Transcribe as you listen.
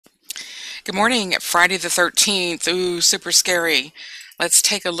Good morning, Friday the 13th. Ooh, super scary. Let's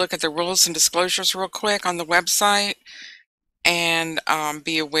take a look at the rules and disclosures real quick on the website and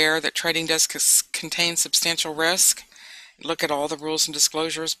be aware that trading does contain substantial risk. Look at all the rules and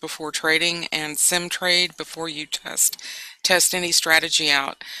disclosures before trading and sim trade before you test any strategy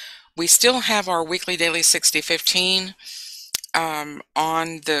out. We still have our weekly daily 60-15 on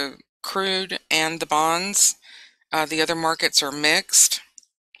the crude and the bonds. The other markets are mixed.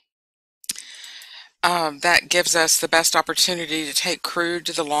 That gives us the best opportunity to take crude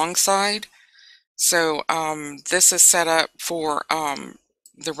to the long side. So this is set up for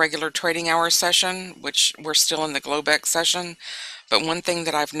the regular trading hour session, which we're still in the Globex session. But one thing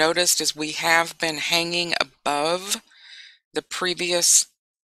that I've noticed is we have been hanging above the previous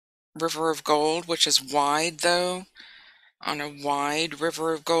river of gold, which is wide though. On a wide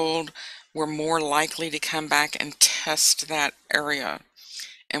river of gold, we're more likely to come back and test that area.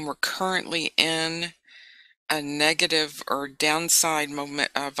 And we're currently in a negative or downside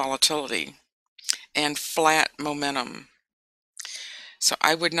volatility and flat momentum. So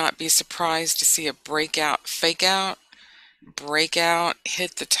I would not be surprised to see a breakout, fake out, breakout,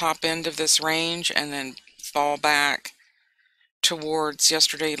 hit the top end of this range, and then fall back towards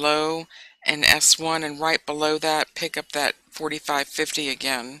yesterday low and S1, and right below that pick up that 45.50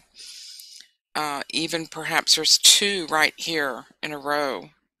 again. Even perhaps there's two right here in a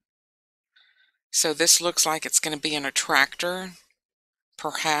row. So this looks like it's going to be an attractor,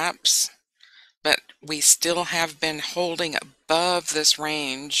 perhaps, but we still have been holding above this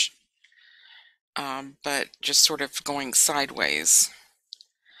range, but just sort of going sideways.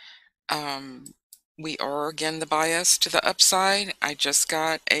 We are again the bias to the upside. I just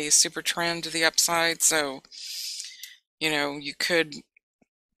got a super trend to the upside, so you could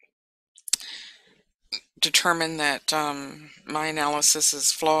determine that my analysis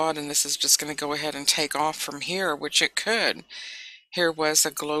is flawed and this is just going to go ahead and take off from here, which it could. Here was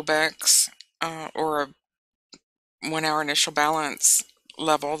a Globex or a 1 hour initial balance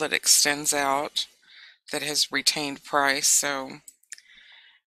level that extends out, that has retained price. So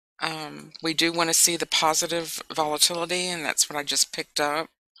we do want to see the positive volatility, and that's what I just picked up.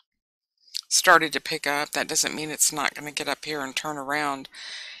 Started to pick up. That doesn't mean it's not going to get up here and turn around.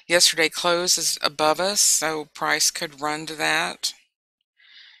 Yesterday close is above us, so price could run to that.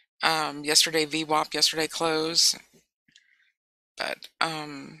 Yesterday VWAP, yesterday close, but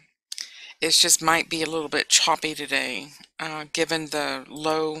it just might be a little bit choppy today, given the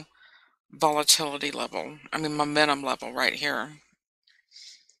low volatility level, momentum level right here.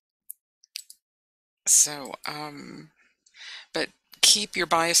 So, but keep your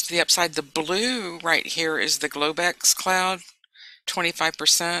bias to the upside. The blue right here is the Globex cloud,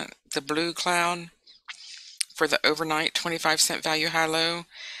 25%, the blue cloud for the overnight 25-cent value high-low,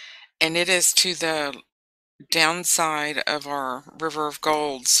 and it is to the downside of our river of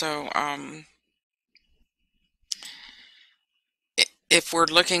gold. So, if we're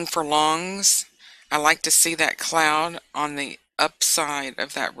looking for longs, I like to see that cloud on the upside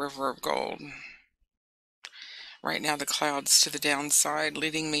of that river of gold. Right now the cloud's to the downside,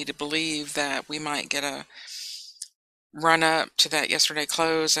 leading me to believe that we might get a run up to that yesterday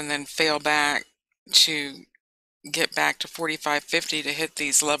close and then fail back to get back to 45.50 to hit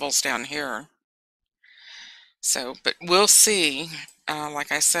these levels down here. So, but we'll see.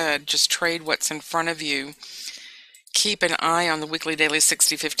 Like I said, just trade what's in front of you. Keep an eye on the weekly daily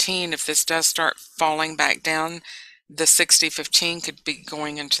 60-15. If this does start falling back down, the 60-15 could be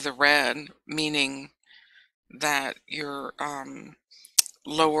going into the red, meaning that your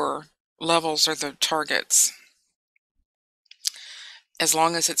lower levels are the targets. As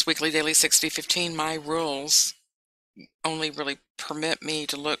long as it's weekly daily 60-15, my rules only really permit me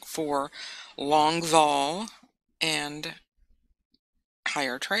to look for long vol and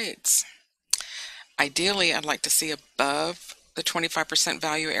higher trades. Ideally, I'd like to see above the 25%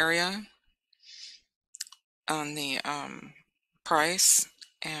 value area on the price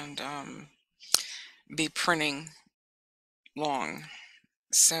and be printing long.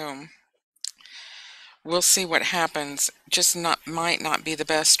 So we'll see what happens. Just might not be the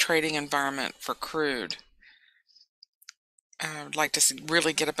best trading environment for crude. I'd like to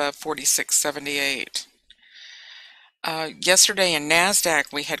really get above 46.78. Yesterday in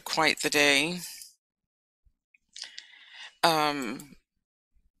Nasdaq we had quite the day.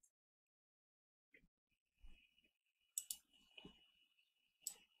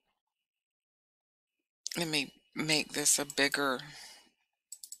 Let me make this a bigger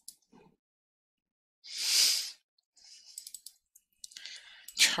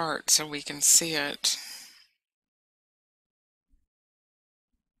chart so we can see it.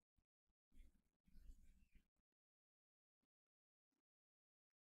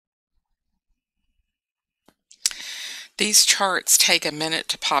 These charts take a minute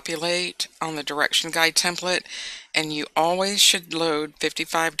to populate on the direction guide template, and you always should load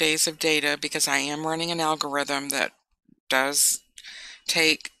 55 days of data because I am running an algorithm that does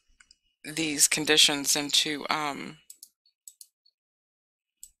take these conditions into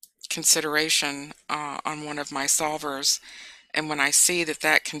consideration on one of my solvers. And when I see that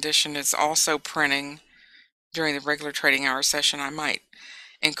that condition is also printing during the regular trading hour session, I might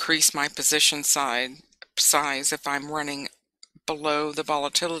increase my position size if I'm running below the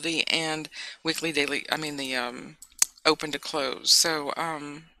volatility and weekly, daily, the open to close. So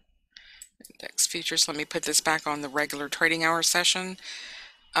index futures, let me put this back on the regular trading hour session.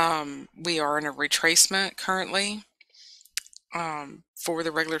 We are in a retracement currently for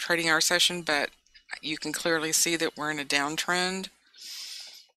the regular trading hour session, but you can clearly see that we're in a downtrend,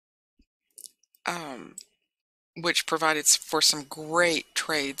 which provided for some great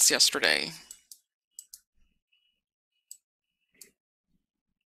trades yesterday.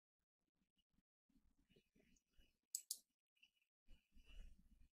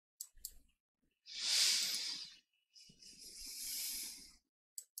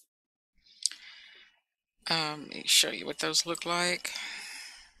 Let me show you what those look like.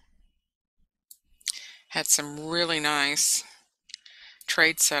 Had some really nice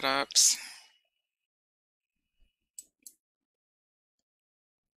trade setups.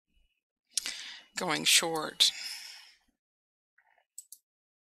 Going short.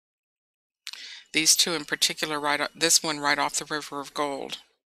 These two in particular, this one right off the river of gold.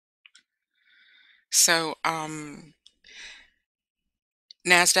 So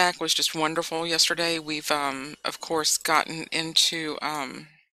Nasdaq was just wonderful yesterday. We've of course gotten into a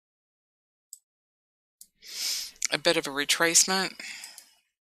bit of a retracement.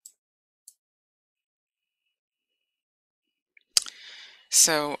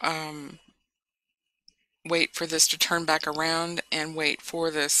 So wait for this to turn back around and wait for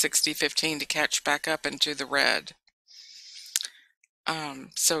the 60-15 to catch back up into the red.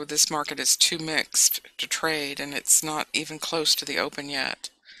 So this market is too mixed to trade, and it's not even close to the open yet.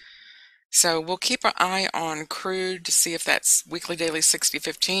 So we'll keep an eye on crude to see if that's weekly, daily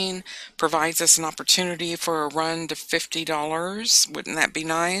 60-15 provides us an opportunity for a run to $50. Wouldn't that be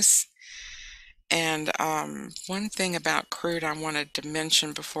nice? And one thing about crude I wanted to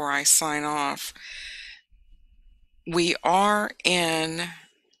mention before I sign off. We are in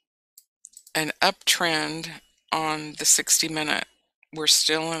an uptrend on the 60-minute. We're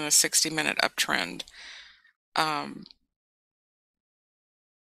still in a 60-minute uptrend.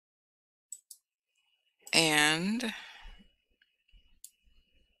 And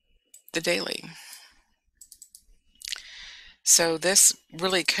the daily. So this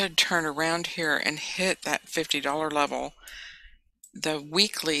really could turn around here and hit that $50 level. The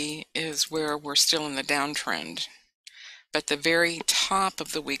weekly is where we're still in the downtrend, but the very top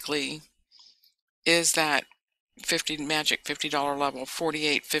of the weekly is that magic $50 level,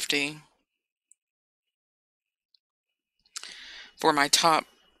 48.50 for my top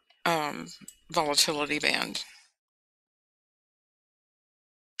volatility band.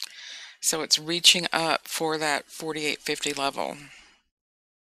 So it's reaching up for that 48.50 level.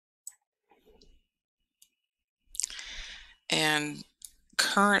 And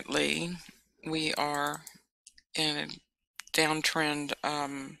currently we are in a downtrend.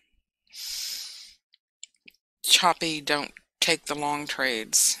 Choppy, don't take the long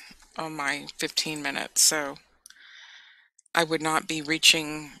trades on my 15 minutes. So I would not be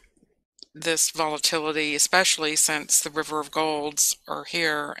reaching this volatility, especially since the river of golds are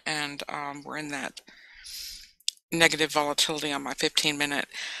here and we're in that negative volatility on my 15-minute.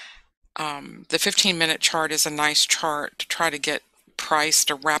 The 15-minute chart is a nice chart to try to get price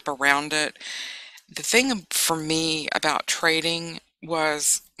to wrap around it. The thing for me about trading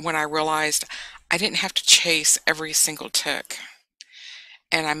was when I realized I didn't have to chase every single tick.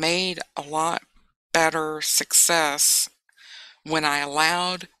 And I made a lot better success when I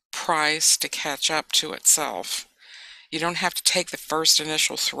allowed price to catch up to itself. You don't have to take the first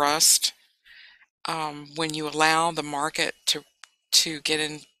initial thrust. When you allow the market to get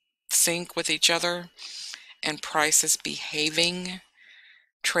in sync with each other and price is behaving,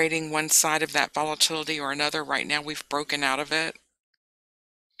 trading one side of that volatility or another. Right now we've broken out of it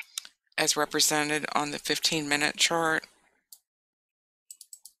as represented on the 15-minute chart.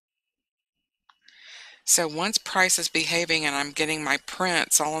 So once price is behaving and I'm getting my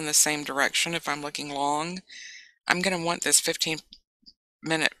prints all in the same direction, if I'm looking long, I'm going to want this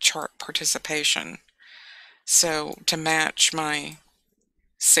 15-minute chart participation. So to match my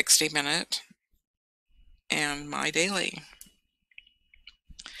 60-minute and my daily.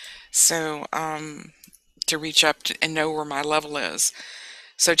 So to reach up to, and know where my level is.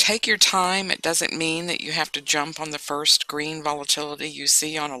 So take your time. It doesn't mean that you have to jump on the first green volatility you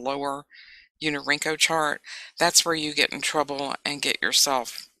see on a lower Unirenko chart. That's where you get in trouble and get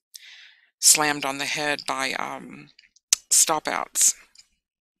yourself slammed on the head by stop outs.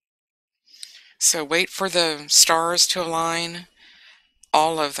 So wait for the stars to align,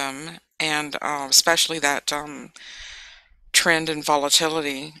 all of them, and especially that trend and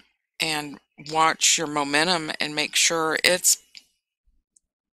volatility, and watch your momentum and make sure it's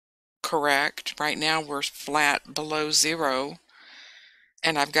correct. Right now we're flat below zero,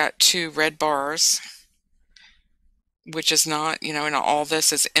 and I've got 2 red bars, which is not, and all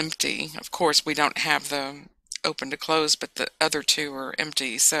this is empty. Of course, we don't have the open to close, but the other 2 are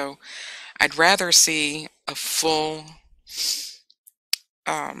empty. So I'd rather see a full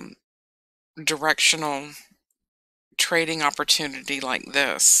directional trading opportunity like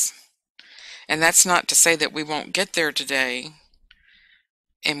this. And that's not to say that we won't get there today,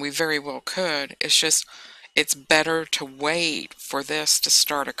 and we very well could. It's just, it's better to wait for this to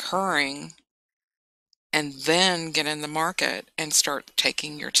start occurring and then get in the market and start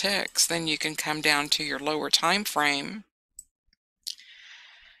taking your ticks. Then you can come down to your lower time frame.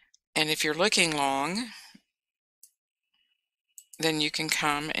 And if you're looking long, then you can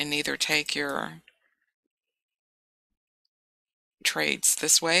come and either take your trades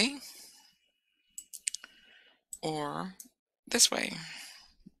this way or this way,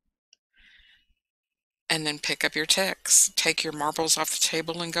 and then pick up your ticks, take your marbles off the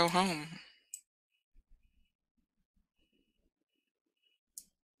table and go home.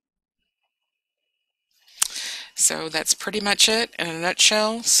 So that's pretty much it in a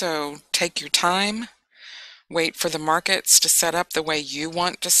nutshell. So take your time, wait for the markets to set up the way you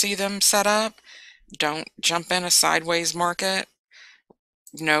want to see them set up. Don't jump in a sideways market.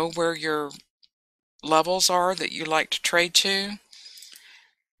 Know where your levels are that you like to trade to,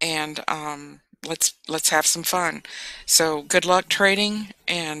 and let's have some fun. So good luck trading,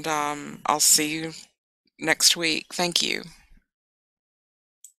 and I'll see you next week. Thank you.